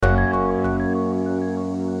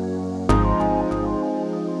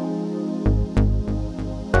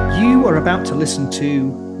You are about to listen to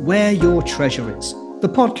Where Your Treasure Is, the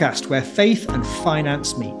podcast where faith and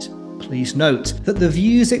finance meet. Please note that the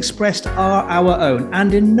views expressed are our own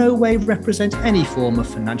and in no way represent any form of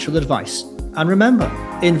financial advice. And remember,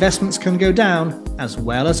 investments can go down as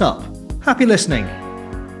well as up. Happy listening.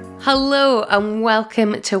 Hello and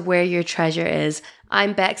welcome to Where Your Treasure Is.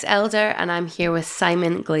 I'm Bex Elder and I'm here with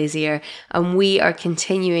Simon Glazier, and we are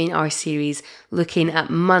continuing our series looking at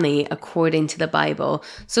money according to the Bible.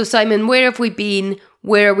 So Simon, where have we been?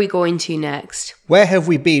 Where are we going to next? Where have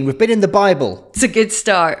we been? We've been in the Bible. It's a good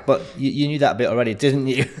start. But you knew that bit already, didn't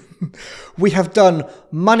you? We have done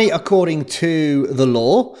money according to the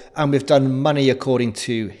law, and we've done money according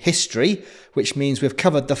to history, which means we've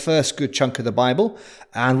covered the first good chunk of the Bible.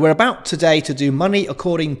 And we're about today to do money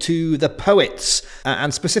according to the poets,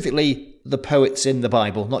 and specifically the poets in the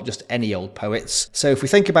Bible, not just any old poets. So if we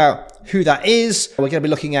think about who that is, we're going to be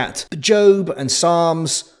looking at Job and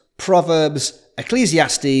Psalms, Proverbs,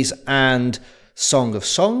 Ecclesiastes, and Song of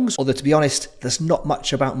Songs. Although, to be honest, there's not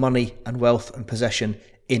much about money and wealth and possession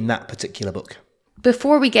in that particular book.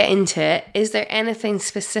 Before we get into it, is there anything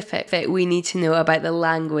specific that we need to know about the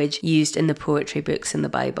language used in the poetry books in the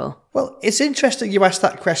Bible? Well, it's interesting you asked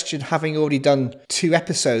that question having already done 2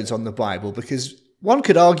 episodes on the Bible, because one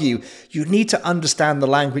could argue you need to understand the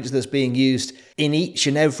language that's being used in each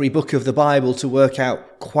and every book of the Bible to work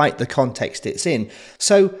out quite the context it's in.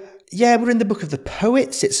 So, yeah, we're in the book of the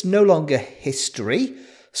poets. It's no longer history.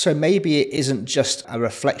 So maybe it isn't just a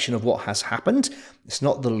reflection of what has happened. It's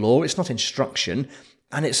not the law, it's not instruction,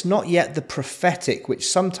 and it's not yet the prophetic, which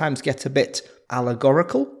sometimes get a bit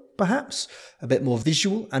allegorical, perhaps, a bit more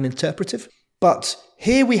visual and interpretive. But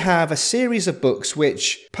here we have a series of books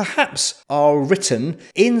which perhaps are written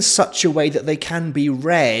in such a way that they can be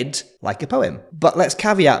read like a poem. But let's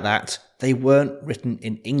caveat that they weren't written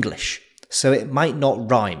in English, so it might not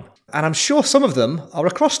rhyme. And I'm sure some of them are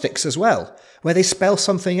acrostics as well, where they spell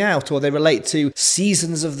something out or they relate to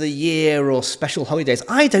seasons of the year or special holidays.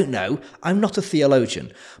 I don't know. I'm not a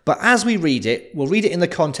theologian. But as we read it, we'll read it in the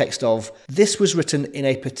context of this was written in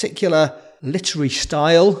a particular literary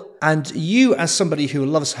style. And you, as somebody who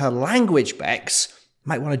loves her language, Bex,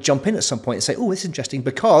 might want to jump in at some point and say, oh, this is interesting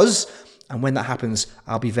because, and when that happens,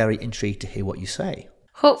 I'll be very intrigued to hear what you say.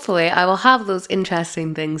 Hopefully, I will have those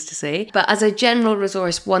interesting things to say. But as a general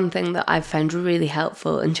resource, one thing that I've found really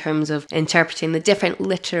helpful in terms of interpreting the different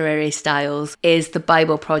literary styles is the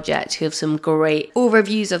Bible Project, who have some great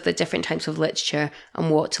overviews of the different types of literature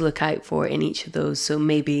and what to look out for in each of those. So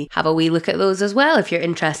maybe have a wee look at those as well if you're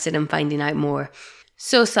interested in finding out more.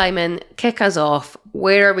 So Simon, kick us off.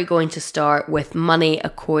 Where are we going to start with money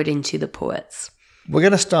according to the poets? We're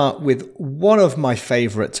going to start with one of my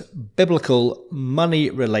favourite biblical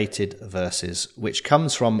money-related verses, which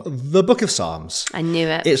comes from the book of Psalms. I knew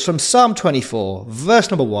it. It's from Psalm 24,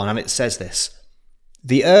 verse number 1, and it says this: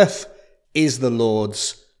 "The earth is the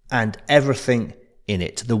Lord's and everything in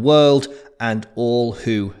it, the world and all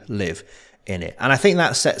who live in it." And I think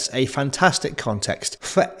that sets a fantastic context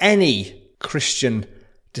for any Christian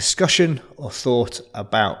discussion or thought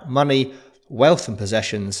about money, wealth and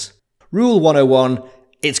possessions. Rule 101,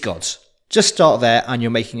 it's God's. Just start there and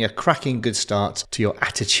you're making a cracking good start to your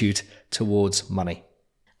attitude towards money.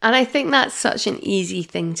 And I think that's such an easy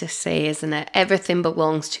thing to say, isn't it? Everything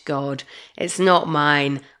belongs to God. It's not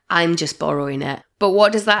mine. I'm just borrowing it. But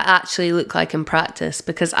what does that actually look like in practice?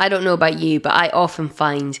 Because I don't know about you, but I often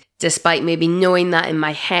find, despite maybe knowing that in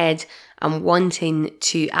my head and wanting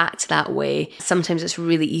to act that way, sometimes it's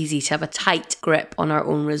really easy to have a tight grip on our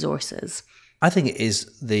own resources. I think it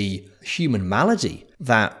is the human malady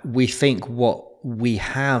that we think what we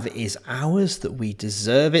have is ours, that we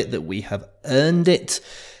deserve it, that we have earned it.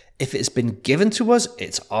 If it's been given to us,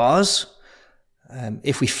 it's ours.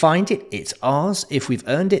 If we find it, it's ours. If we've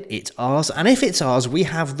earned it, it's ours. And if it's ours, we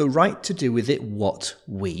have the right to do with it what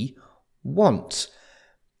we want.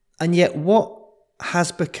 And yet what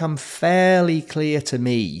has become fairly clear to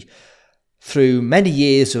me through many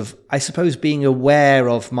years of, I suppose, being aware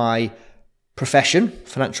of my profession,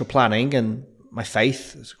 financial planning, and my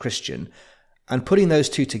faith as a Christian, and putting those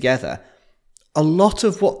two together, a lot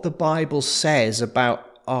of what the Bible says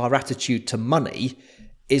about our attitude to money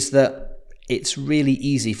is that it's really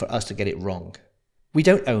easy for us to get it wrong. We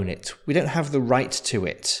don't own it. We don't have the right to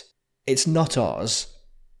it. It's not ours.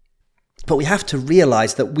 But we have to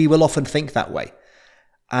realize that we will often think that way.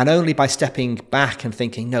 And only by stepping back and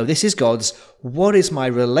thinking, no, this is God's. What is my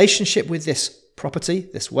relationship with this property,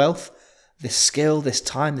 this wealth, this skill, this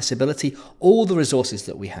time, this ability, all the resources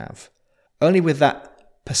that we have? Only with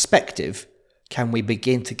that perspective can we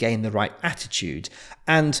begin to gain the right attitude.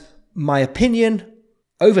 And my opinion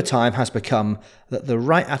over time has become that the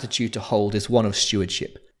right attitude to hold is one of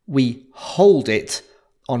stewardship. We hold it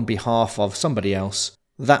on behalf of somebody else.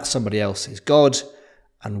 That somebody else is God.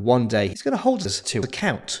 And one day he's going to hold us to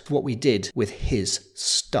account for what we did with his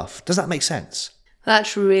stuff. Does that make sense?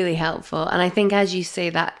 That's really helpful. And I think, as you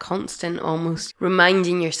say, that constant almost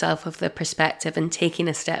reminding yourself of the perspective and taking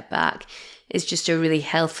a step back is just a really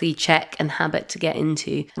healthy check and habit to get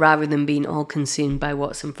into, rather than being all consumed by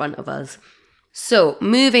what's in front of us. So,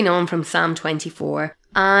 moving on from Psalm 24,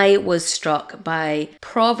 I was struck by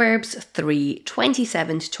Proverbs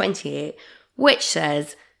 3:27-28, which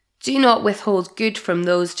says, "Do not withhold good from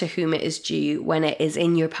those to whom it is due when it is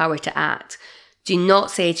in your power to act. Do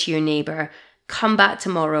not say to your neighbour, 'Come back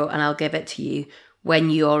tomorrow and I'll give it to you,' when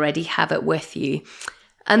you already have it with you."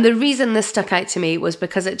 And the reason this stuck out to me was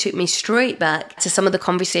because it took me straight back to some of the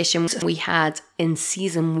conversations we had in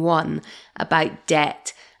season 1 about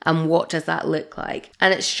debt and what does that look like.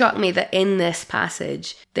 And it struck me that in this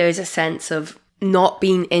passage, there's a sense of not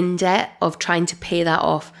being in debt, of trying to pay that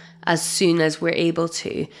off as soon as we're able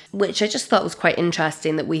to, which I just thought was quite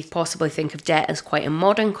interesting, that we possibly think of debt as quite a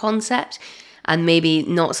modern concept and maybe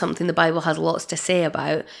not something the Bible has lots to say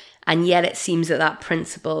about. And yet it seems that that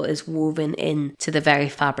principle is woven into the very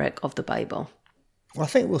fabric of the Bible. Well, I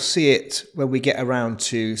think we'll see it when we get around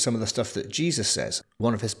to some of the stuff that Jesus says.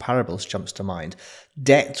 One of his parables jumps to mind.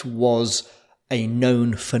 Debt was a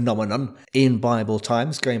known phenomenon in Bible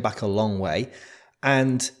times, going back a long way.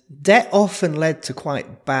 And debt often led to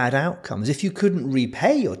quite bad outcomes. If you couldn't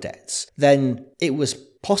repay your debts, then it was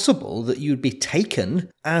possible that you'd be taken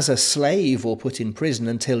as a slave or put in prison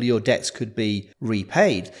until your debts could be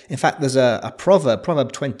repaid. In fact, there's a proverb,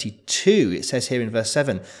 Proverb 22, it says here in verse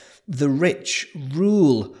 7, "The rich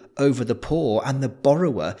rule over the poor, and the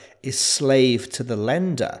borrower is slave to the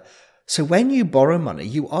lender." So when you borrow money,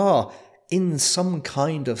 you are in some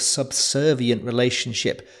kind of subservient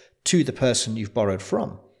relationship to the person you've borrowed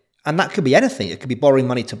from. And that could be anything. It could be borrowing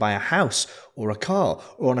money to buy a house or a car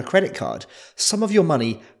or on a credit card. Some of your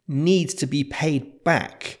money needs to be paid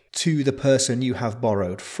back to the person you have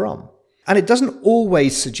borrowed from. And it doesn't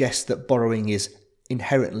always suggest that borrowing is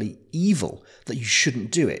inherently evil, that you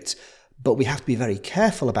shouldn't do it. But we have to be very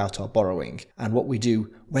careful about our borrowing and what we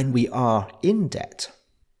do when we are in debt.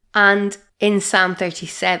 And in Psalm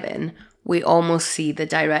 37, we almost see the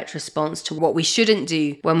direct response to what we shouldn't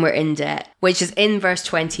do when we're in debt, which is in verse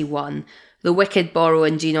 21. "The wicked borrow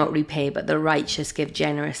and do not repay, but the righteous give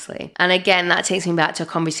generously." And again, that takes me back to a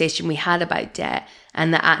conversation we had about debt,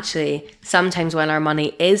 and that actually sometimes when our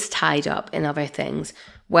money is tied up in other things,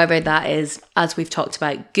 whether that is, as we've talked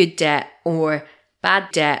about, good debt or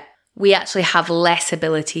bad debt, we actually have less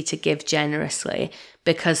ability to give generously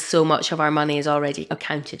because so much of our money is already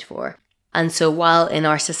accounted for. And so while in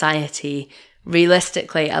our society,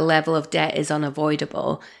 realistically, a level of debt is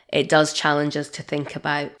unavoidable, it does challenge us to think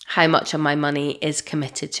about how much of my money is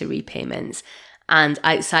committed to repayments. And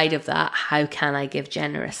outside of that, how can I give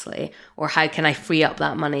generously? Or how can I free up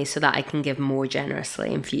that money so that I can give more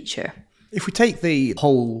generously in future? If we take the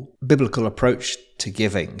whole biblical approach to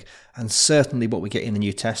giving, and certainly what we get in the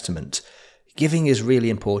New Testament, giving is really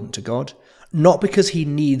important to God. Not because he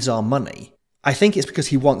needs our money. I think it's because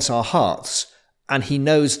he wants our hearts, and he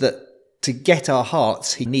knows that to get our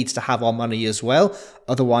hearts, he needs to have our money as well.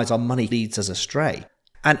 Otherwise, our money leads us astray.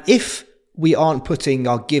 And if we aren't putting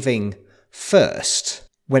our giving first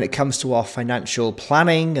when it comes to our financial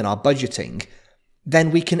planning and our budgeting,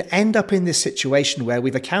 then we can end up in this situation where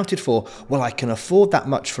we've accounted for, well, I can afford that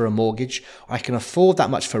much for a mortgage, or I can afford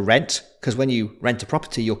that much for rent, because when you rent a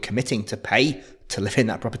property, you're committing to pay to live in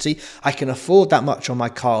that property. I can afford that much on my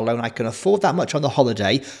car loan. I can afford that much on the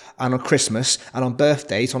holiday and on Christmas and on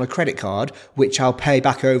birthdays on a credit card, which I'll pay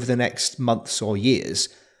back over the next months or years.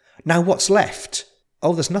 Now what's left?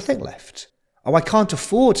 Oh, there's nothing left. Oh, I can't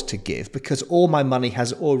afford to give because all my money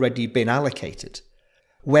has already been allocated.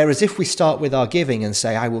 Whereas if we start with our giving and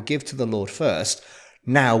say, I will give to the Lord first,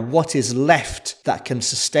 now what is left that can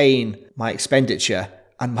sustain my expenditure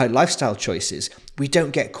and my lifestyle choices, we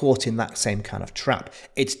don't get caught in that same kind of trap.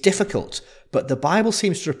 It's difficult, but the Bible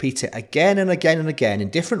seems to repeat it again and again and again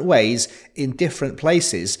in different ways, in different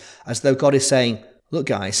places, as though God is saying, look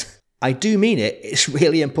guys, I do mean it. It's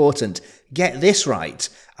really important. Get this right,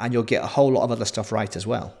 and you'll get a whole lot of other stuff right as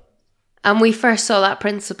well. And we first saw that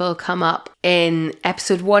principle come up in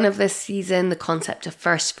episode 1 of this season, the concept of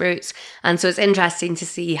first fruits. And so it's interesting to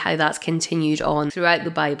see how that's continued on throughout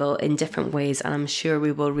the Bible in different ways. And I'm sure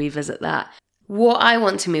we will revisit that. What I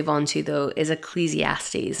want to move on to, though, is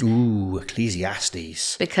Ecclesiastes. Ooh,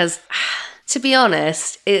 Ecclesiastes. Because, to be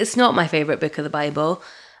honest, it's not my favourite book of the Bible.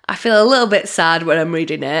 I feel a little bit sad when I'm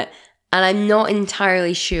reading it, and I'm not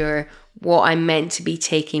entirely sure what I'm meant to be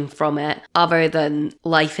taking from it other than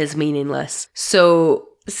life is meaningless. So,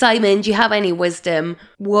 Simon, do you have any wisdom?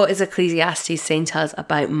 What is Ecclesiastes saying to us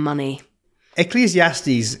about money?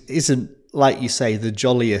 Ecclesiastes isn't, like you say, the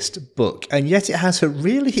jolliest book, and yet it has a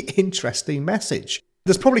really interesting message.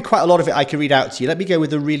 There's probably quite a lot of it I can read out to you. Let me go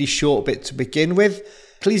with a really short bit to begin with.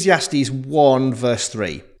 Ecclesiastes 1 verse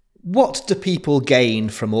 3. What do people gain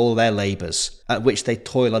from all their labours at which they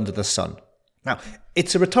toil under the sun? Now,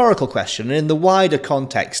 it's a rhetorical question, and in the wider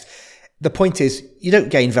context, the point is you don't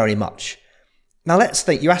gain very much. Now let's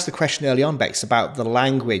think, you asked the question early on, Bex, about the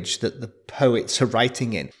language that the poets are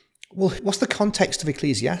writing in. Well, what's the context of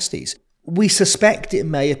Ecclesiastes? We suspect it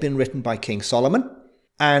may have been written by King Solomon,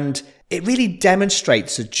 and it really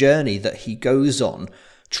demonstrates a journey that he goes on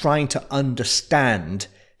trying to understand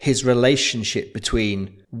his relationship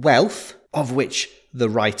between wealth, of which the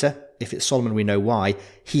writer, if it's Solomon we know why,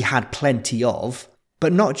 he had plenty of,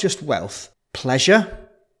 but not just wealth, pleasure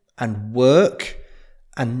and work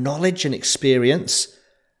and knowledge and experience,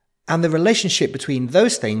 and the relationship between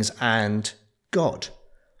those things and God.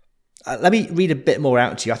 Let me read a bit more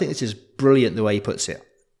out to you. I think this is brilliant the way he puts it.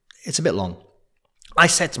 It's a bit long. I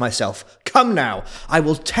said to myself, "Come now, I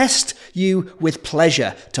will test you with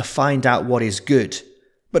pleasure to find out what is good."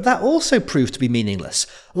 But that also proved to be meaningless.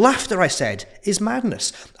 Laughter, I said, is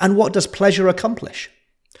madness. And what does pleasure accomplish?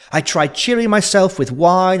 I tried cheering myself with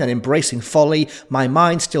wine and embracing folly, my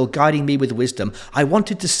mind still guiding me with wisdom. I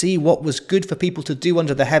wanted to see what was good for people to do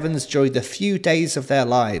under the heavens during the few days of their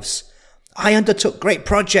lives. I undertook great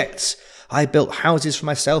projects. I built houses for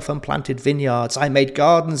myself and planted vineyards. I made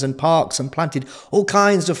gardens and parks and planted all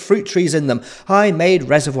kinds of fruit trees in them. I made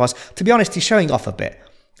reservoirs. To be honest, he's showing off a bit.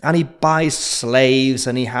 And he buys slaves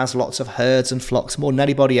and he has lots of herds and flocks, more than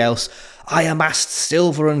anybody else. I amassed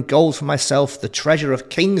silver and gold for myself, the treasure of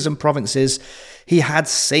kings and provinces. He had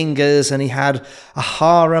singers and he had a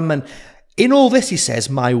harem. And in all this, he says,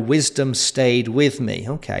 my wisdom stayed with me.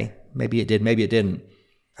 Okay, maybe it did, maybe it didn't.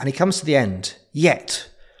 And he comes to the end. Yet,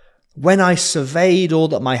 when I surveyed all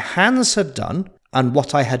that my hands had done and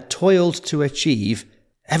what I had toiled to achieve,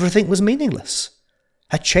 everything was meaningless.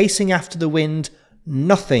 A chasing after the wind,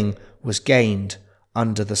 nothing was gained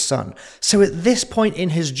under the sun. So at this point in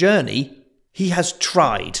his journey, he has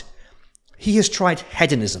tried. He has tried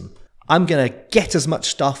hedonism. I'm going to get as much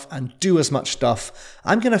stuff and do as much stuff.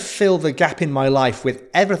 I'm going to fill the gap in my life with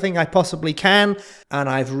everything I possibly can. And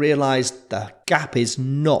I've realised the gap is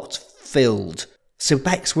not filled. So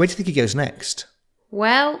Bex, where do you think he goes next?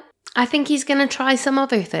 Well, I think he's going to try some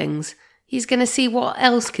other things. He's going to see what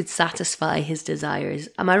else could satisfy his desires.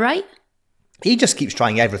 Am I right? He just keeps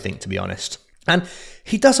trying everything, to be honest. And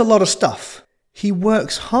he does a lot of stuff. He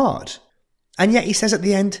works hard. And yet he says at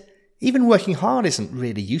the end, even working hard isn't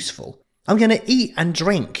really useful. I'm going to eat and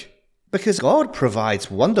drink because God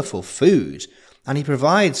provides wonderful food and he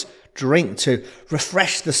provides drink to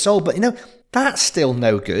refresh the soul. But that's still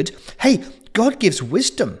no good. Hey, God gives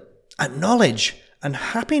wisdom and knowledge and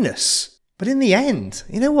happiness. But in the end,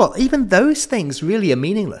 you know what? Even those things really are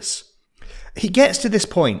meaningless. He gets to this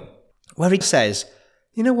point where he says,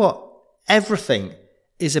 you know what? Everything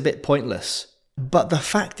is a bit pointless. But the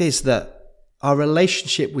fact is that our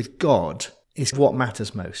relationship with God is what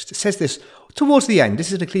matters most. It says this towards the end.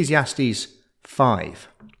 This is Ecclesiastes 5.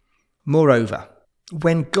 Moreover,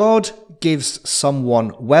 when God gives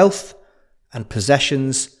someone wealth and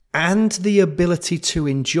possessions and the ability to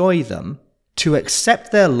enjoy them, to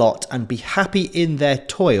accept their lot and be happy in their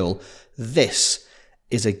toil, this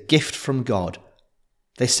is a gift from God.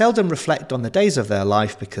 They seldom reflect on the days of their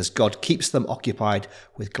life because God keeps them occupied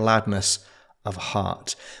with gladness of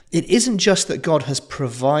heart. It isn't just that God has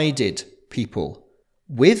provided people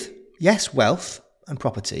with, yes, wealth and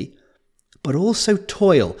property, but also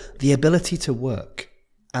toil, the ability to work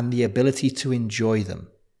and the ability to enjoy them.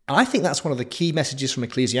 And I think that's one of the key messages from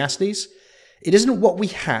Ecclesiastes. It isn't what we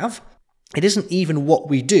have. It isn't even what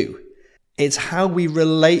we do. It's how we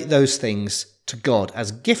relate those things to God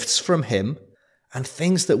as gifts from him and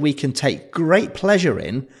things that we can take great pleasure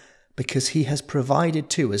in because he has provided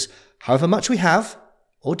to us. However much we have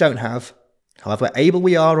or don't have, however able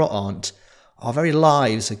we are or aren't, our very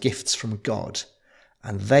lives are gifts from God,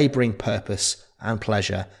 and they bring purpose and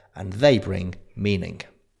pleasure, and they bring meaning.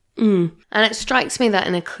 And it strikes me that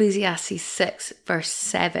in Ecclesiastes 6 verse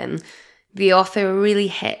 7, the author really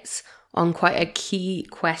hits on quite a key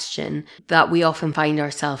question that we often find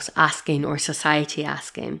ourselves asking or society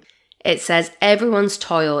asking. It says, everyone's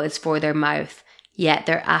toil is for their mouth, yet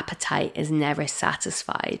their appetite is never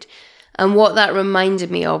satisfied. And what that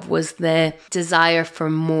reminded me of was the desire for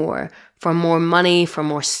more money, for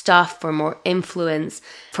more stuff, for more influence,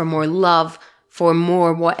 for more love, for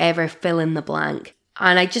more whatever, fill in the blank.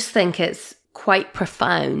 And I just think it's quite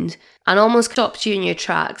profound and almost stops you in your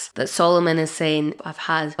tracks that Solomon is saying, I've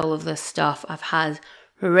had all of this stuff, I've had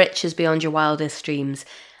riches beyond your wildest dreams,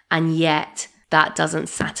 and yet that doesn't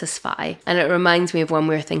satisfy. And it reminds me of when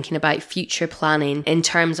we're thinking about future planning in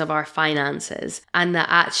terms of our finances, and that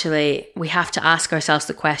actually we have to ask ourselves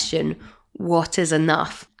the question, what is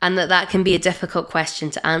enough? And that can be a difficult question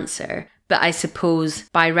to answer. But I suppose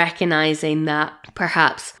by recognizing that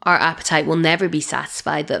perhaps our appetite will never be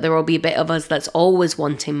satisfied, that there will be a bit of us that's always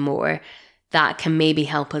wanting more, that can maybe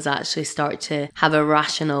help us actually start to have a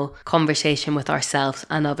rational conversation with ourselves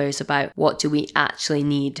and others about what do we actually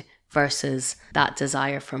need versus that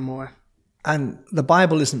desire for more. And the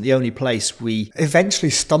Bible isn't the only place we eventually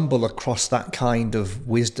stumble across that kind of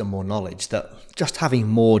wisdom or knowledge, that just having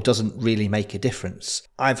more doesn't really make a difference.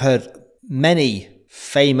 I've heard many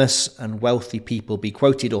famous and wealthy people be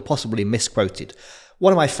quoted or possibly misquoted.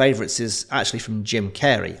 One of my favourites is actually from Jim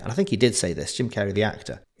Carrey, and I think he did say this, Jim Carrey the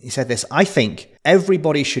actor. He said this, I think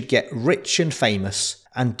everybody should get rich and famous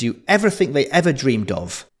and do everything they ever dreamed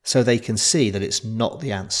of so they can see that it's not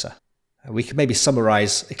the answer. We could maybe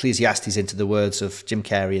summarise Ecclesiastes into the words of Jim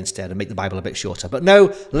Carrey instead and make the Bible a bit shorter. But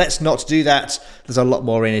no, let's not do that. There's a lot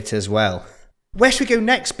more in it as well. Where should we go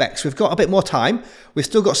next, Bex? We've got a bit more time. We've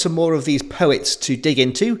still got some more of these poets to dig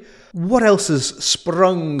into. What else has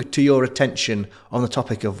sprung to your attention on the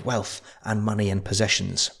topic of wealth and money and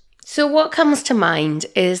possessions? So what comes to mind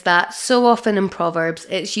is that so often in Proverbs,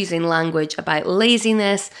 it's using language about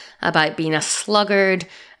laziness, about being a sluggard,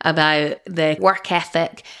 about the work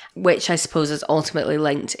ethic, which I suppose is ultimately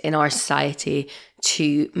linked in our society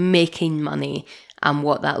to making money and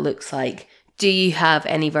what that looks like. Do you have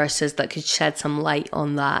any verses that could shed some light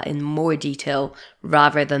on that in more detail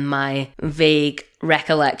rather than my vague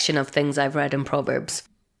recollection of things I've read in Proverbs?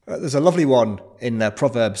 There's a lovely one in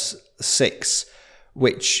Proverbs 6,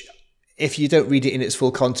 which if you don't read it in its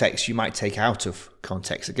full context, you might take out of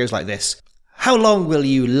context. It goes like this. How long will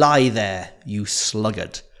you lie there, you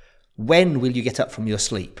sluggard? When will you get up from your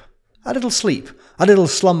sleep? A little sleep, a little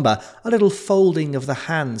slumber, a little folding of the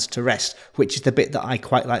hands to rest, which is the bit that I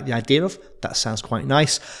quite like the idea of. That sounds quite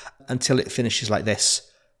nice, until it finishes like this.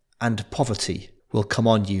 And poverty will come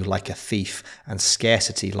on you like a thief, and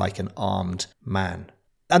scarcity like an armed man.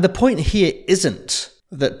 And the point here isn't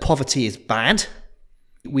that poverty is bad.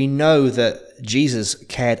 We know that Jesus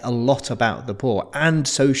cared a lot about the poor, and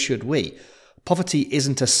so should we. Poverty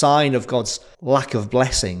isn't a sign of God's lack of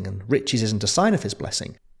blessing, and riches isn't a sign of his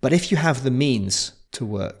blessing. But if you have the means to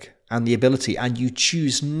work and the ability and you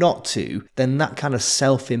choose not to, then that kind of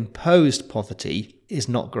self-imposed poverty is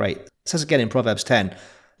not great. It says again in Proverbs 10,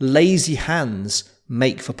 lazy hands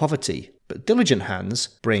make for poverty, but diligent hands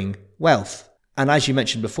bring wealth. And as you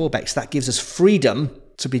mentioned before, Bex, that gives us freedom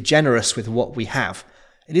to be generous with what we have.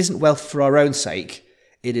 It isn't wealth for our own sake.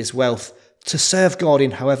 It is wealth to serve God in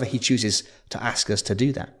however he chooses to ask us to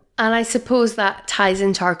do that. And I suppose that ties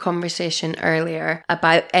into our conversation earlier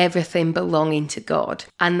about everything belonging to God.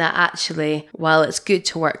 And that actually, while it's good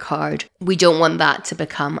to work hard, we don't want that to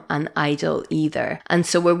become an idol either. And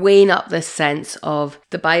so we're weighing up this sense of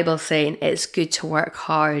the Bible saying it's good to work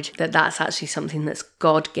hard, that's actually something that's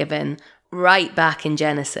God-given right back in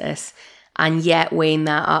Genesis. And yet weighing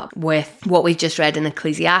that up with what we've just read in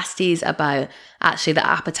Ecclesiastes about actually the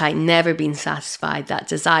appetite never being satisfied, that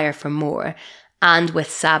desire for more, and with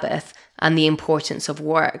Sabbath and the importance of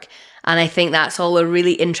work. And I think that's all a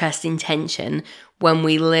really interesting tension when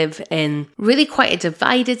we live in really quite a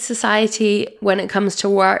divided society when it comes to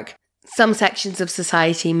work. Some sections of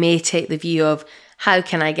society may take the view of how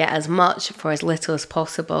can I get as much for as little as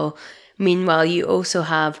possible. Meanwhile, you also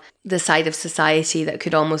have the side of society that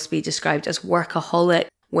could almost be described as workaholic,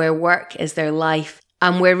 where work is their life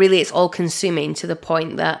and where really it's all consuming to the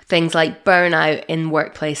point that things like burnout in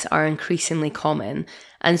workplace are increasingly common.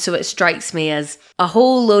 And so it strikes me as a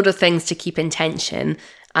whole load of things to keep in tension,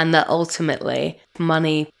 and that ultimately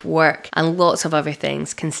money, work, and lots of other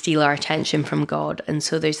things can steal our attention from God. And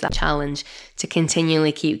so there's that challenge to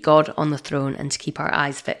continually keep God on the throne and to keep our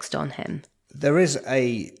eyes fixed on him. There is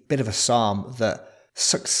a bit of a psalm that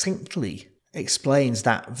succinctly explains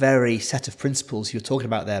that very set of principles you're talking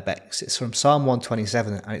about there, Bex. It's from Psalm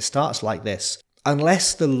 127, and it starts like this.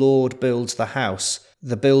 Unless the Lord builds the house,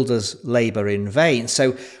 the builders labour in vain.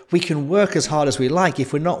 So we can work as hard as we like.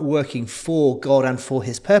 If we're not working for God and for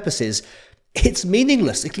his purposes, it's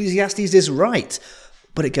meaningless. Ecclesiastes is right.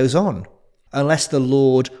 But it goes on. Unless the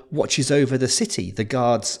Lord watches over the city, the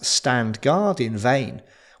guards stand guard in vain.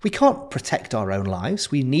 We can't protect our own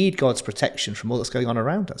lives. We need God's protection from all that's going on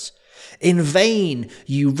around us. In vain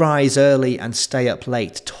you rise early and stay up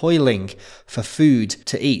late, toiling for food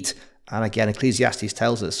to eat. And again, Ecclesiastes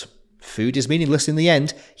tells us, food is meaningless in the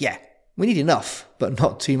end. Yeah, we need enough, but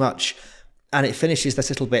not too much. And it finishes this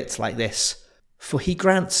little bit like this. For he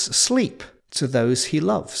grants sleep to those he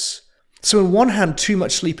loves. So on one hand, too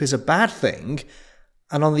much sleep is a bad thing.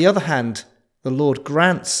 And on the other hand, the Lord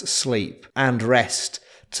grants sleep and rest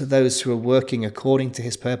to those who are working according to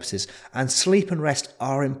his purposes. And sleep and rest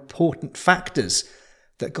are important factors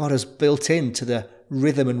that God has built into the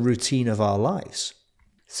rhythm and routine of our lives.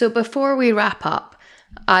 So before we wrap up,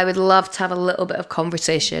 I would love to have a little bit of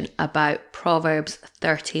conversation about Proverbs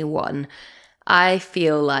 31. I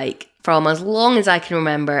feel like from as long as I can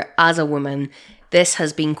remember as a woman, this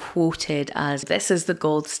has been quoted as this is the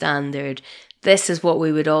gold standard. This is what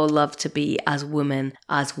we would all love to be as women,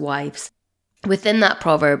 as wives. Within that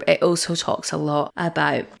proverb, it also talks a lot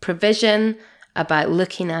about provision, about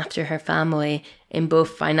looking after her family in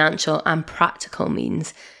both financial and practical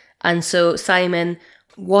means. And so, Simon,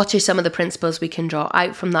 what are some of the principles we can draw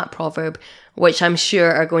out from that proverb, which I'm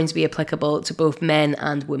sure are going to be applicable to both men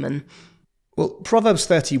and women? Well, Proverbs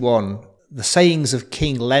 31, the sayings of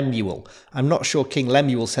King Lemuel, I'm not sure King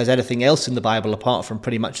Lemuel says anything else in the Bible apart from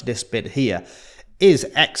pretty much this bit here, is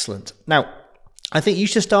excellent. Now, I think you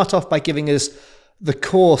should start off by giving us the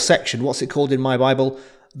core section. What's it called in my Bible?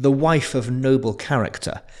 The wife of noble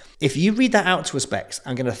character. If you read that out to us, Bex,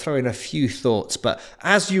 I'm going to throw in a few thoughts, but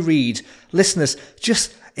as you read, listeners,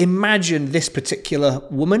 just imagine this particular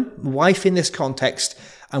woman, wife in this context,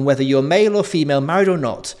 and whether you're male or female, married or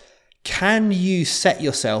not, can you set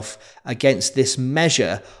yourself against this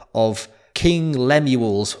measure of King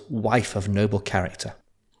Lemuel's wife of noble character?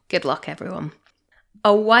 Good luck, everyone.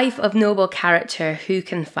 A wife of noble character who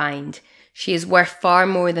can find? She is worth far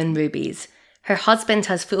more than rubies. Her husband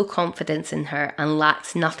has full confidence in her and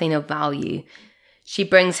lacks nothing of value. She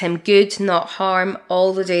brings him good, not harm,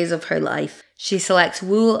 all the days of her life. She selects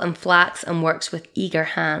wool and flax and works with eager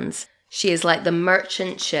hands. She is like the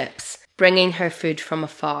merchant ships, bringing her food from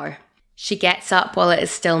afar. She gets up while it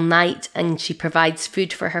is still night, and she provides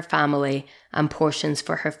food for her family and portions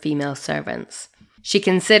for her female servants. She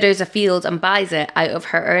considers a field and buys it. Out of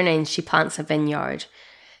her earnings she plants a vineyard.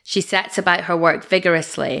 She sets about her work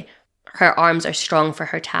vigorously. Her arms are strong for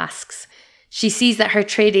her tasks. She sees that her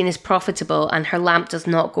trading is profitable and her lamp does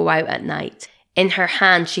not go out at night. In her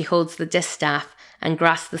hand she holds the distaff and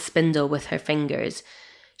grasps the spindle with her fingers.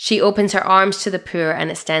 She opens her arms to the poor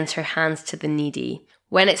and extends her hands to the needy.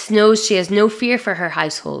 When it snows, she has no fear for her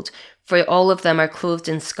household, for all of them are clothed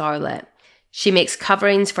in scarlet. She makes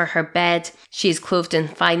coverings for her bed. She is clothed in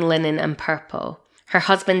fine linen and purple. Her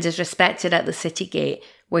husband is respected at the city gate,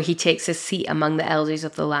 where he takes his seat among the elders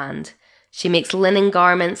of the land. She makes linen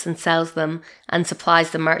garments and sells them, and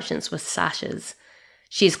supplies the merchants with sashes.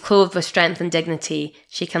 She is clothed with strength and dignity.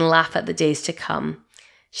 She can laugh at the days to come.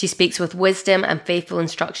 She speaks with wisdom, and faithful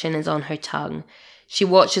instruction is on her tongue. She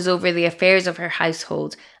watches over the affairs of her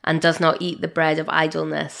household and does not eat the bread of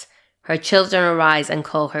idleness. Her children arise and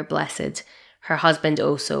call her blessed. Her husband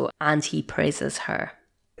also, and he praises her.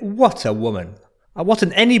 What a woman. What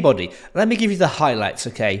an anybody. Let me give you the highlights,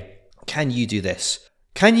 okay? Can you do this?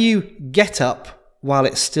 Can you get up while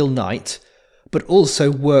it's still night, but also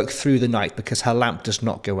work through the night because her lamp does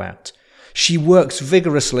not go out? She works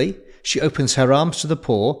vigorously. She opens her arms to the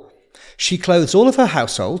poor. She clothes all of her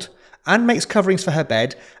household and makes coverings for her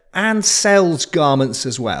bed and sells garments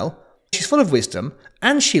as well. She's full of wisdom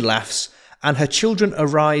and she laughs, and her children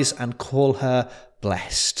arise and call her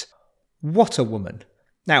blessed. What a woman.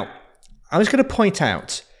 Now, I'm just going to point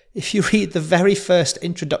out, if you read the very first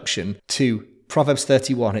introduction to Proverbs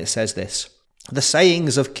 31, it says this: the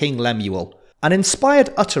sayings of King Lemuel, an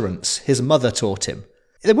inspired utterance his mother taught him.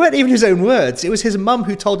 They weren't even his own words, it was his mum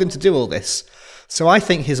who told him to do all this. So I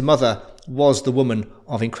think his mother was the woman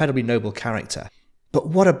of incredibly noble character. But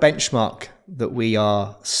what a benchmark that we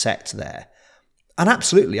are set there. And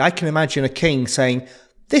absolutely, I can imagine a king saying,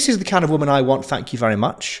 this is the kind of woman I want, thank you very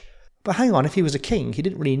much. But hang on, if he was a king, he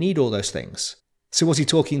didn't really need all those things. So was he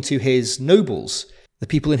talking to his nobles, the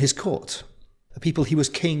people in his court, the people he was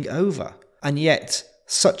king over? And yet,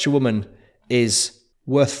 such a woman is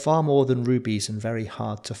worth far more than rubies and very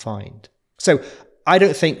hard to find. So I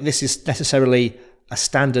don't think this is necessarily a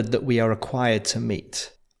standard that we are required to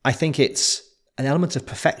meet. I think it's an element of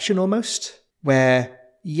perfection almost, where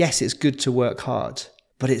yes, it's good to work hard,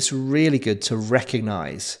 but it's really good to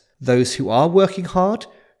recognise those who are working hard,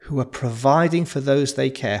 who are providing for those they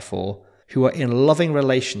care for, who are in loving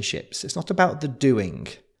relationships, it's not about the doing.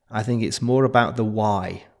 I think it's more about the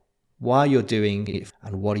why. Why you're doing it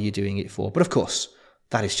and what are you doing it for. But of course,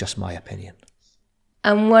 that is just my opinion.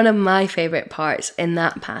 And one of my favourite parts in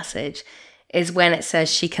that passage is when it says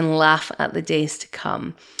she can laugh at the days to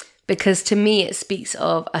come. Because to me, it speaks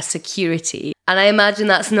of a security. And I imagine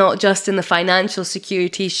that's not just in the financial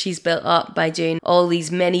security she's built up by doing all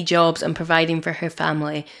these many jobs and providing for her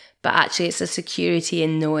family, but actually it's a security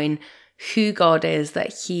in knowing who God is,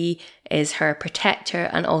 that he is her protector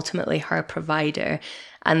and ultimately her provider.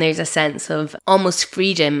 And there's a sense of almost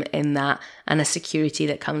freedom in that and a security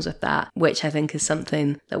that comes with that, which I think is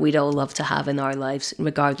something that we'd all love to have in our lives,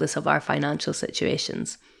 regardless of our financial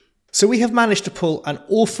situations. So we have managed to pull an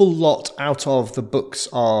awful lot out of the books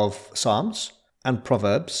of Psalms and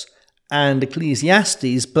Proverbs and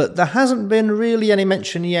Ecclesiastes, but there hasn't been really any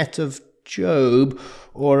mention yet of Job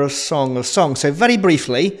or a Song of Songs. So very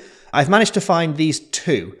briefly, I've managed to find these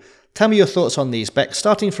two. Tell me your thoughts on these, Beck,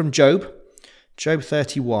 starting from Job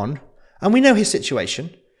 31. And we know his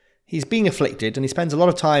situation. He's being afflicted and he spends a lot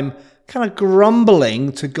of time kind of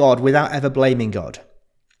grumbling to God without ever blaming God.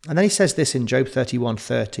 And then he says this in Job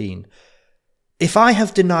 31:13. If I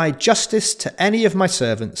have denied justice to any of my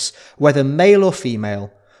servants, whether male or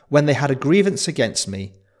female, when they had a grievance against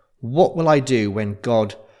me, what will I do when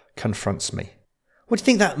God confronts me? What do you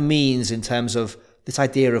think that means in terms of this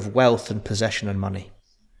idea of wealth and possession and money?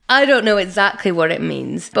 I don't know exactly what it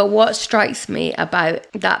means, but what strikes me about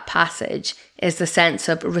that passage is the sense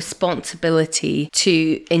of responsibility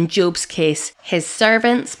to, in Job's case, his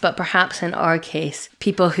servants, but perhaps in our case,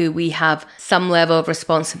 people who we have some level of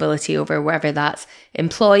responsibility over, whether that's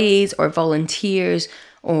employees or volunteers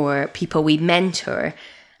or people we mentor,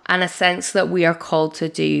 and a sense that we are called to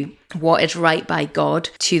do what is right by God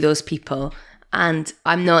to those people. And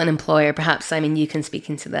I'm not an employer, perhaps, Simon, you can speak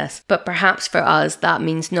into this, but perhaps for us, that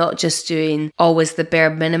means not just doing always the bare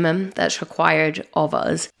minimum that's required of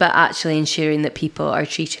us, but actually ensuring that people are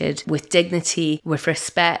treated with dignity, with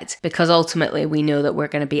respect, because ultimately we know that we're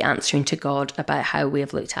going to be answering to God about how we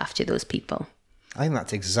have looked after those people. I think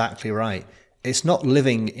that's exactly right. It's not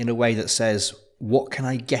living in a way that says, what can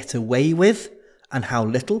I get away with and how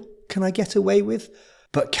little can I get away with?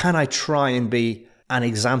 But can I try and be an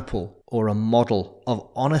example or a model of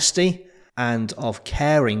honesty and of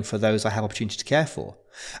caring for those I have opportunity to care for?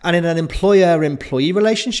 And in an employer-employee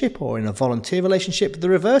relationship or in a volunteer relationship, the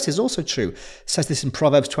reverse is also true. It says this in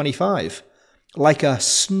Proverbs 25. Like a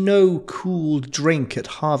snow-cooled drink at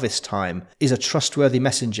harvest time is a trustworthy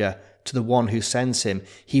messenger to the one who sends him.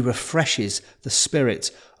 He refreshes the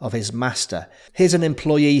spirit of his master. Here's an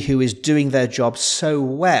employee who is doing their job so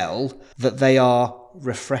well that they are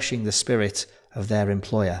refreshing the spirit of their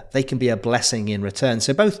employer. They can be a blessing in return.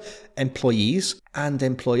 So both employees and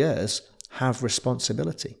employers have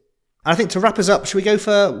responsibility. And I think to wrap us up, should we go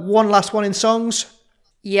for one last one in songs?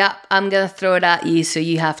 Yep, I'm going to throw it at you, so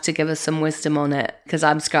you have to give us some wisdom on it, because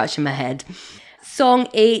I'm scratching my head. Song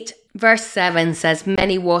 8, verse 7 says,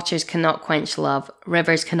 many waters cannot quench love,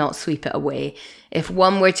 rivers cannot sweep it away. If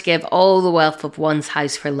one were to give all the wealth of one's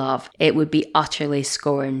house for love, it would be utterly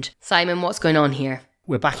scorned. Simon, what's going on here?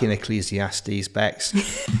 We're back in Ecclesiastes,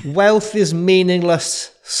 Bex. Wealth is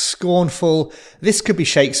meaningless, scornful. This could be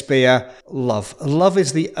Shakespeare. Love. Love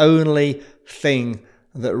is the only thing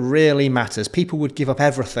that really matters. People would give up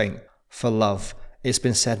everything for love. It's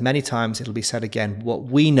been said many times, it'll be said again. What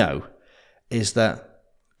we know is that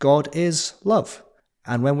God is love.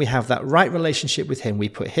 And when we have that right relationship with him, we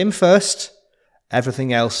put him first,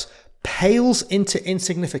 everything else pales into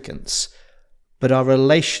insignificance. But our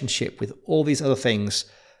relationship with all these other things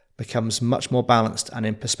becomes much more balanced and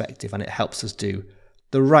in perspective, and it helps us do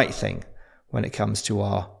the right thing when it comes to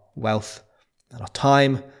our wealth and our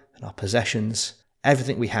time and our possessions,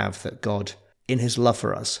 everything we have that God, in his love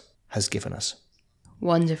for us, has given us.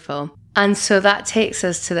 Wonderful. And so that takes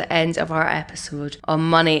us to the end of our episode on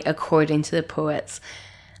money according to the poets.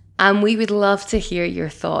 And we would love to hear your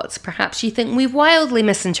thoughts. Perhaps you think we've wildly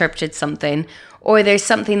misinterpreted something, or there's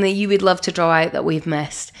something that you would love to draw out that we've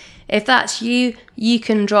missed. If that's you, you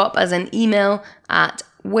can drop us an email at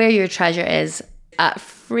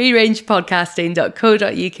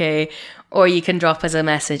whereyourstreasureis@freerangepodcasting.co.uk, or you can drop us a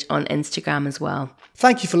message on Instagram as well.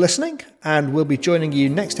 Thank you for listening, and we'll be joining you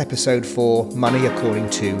next episode for Money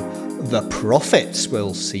According to the Prophets.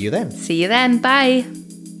 We'll see you then. See you then. Bye.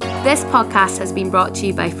 This podcast has been brought to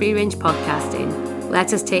you by Free Range Podcasting.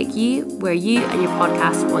 Let us take you where you and your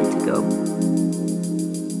podcast want to go.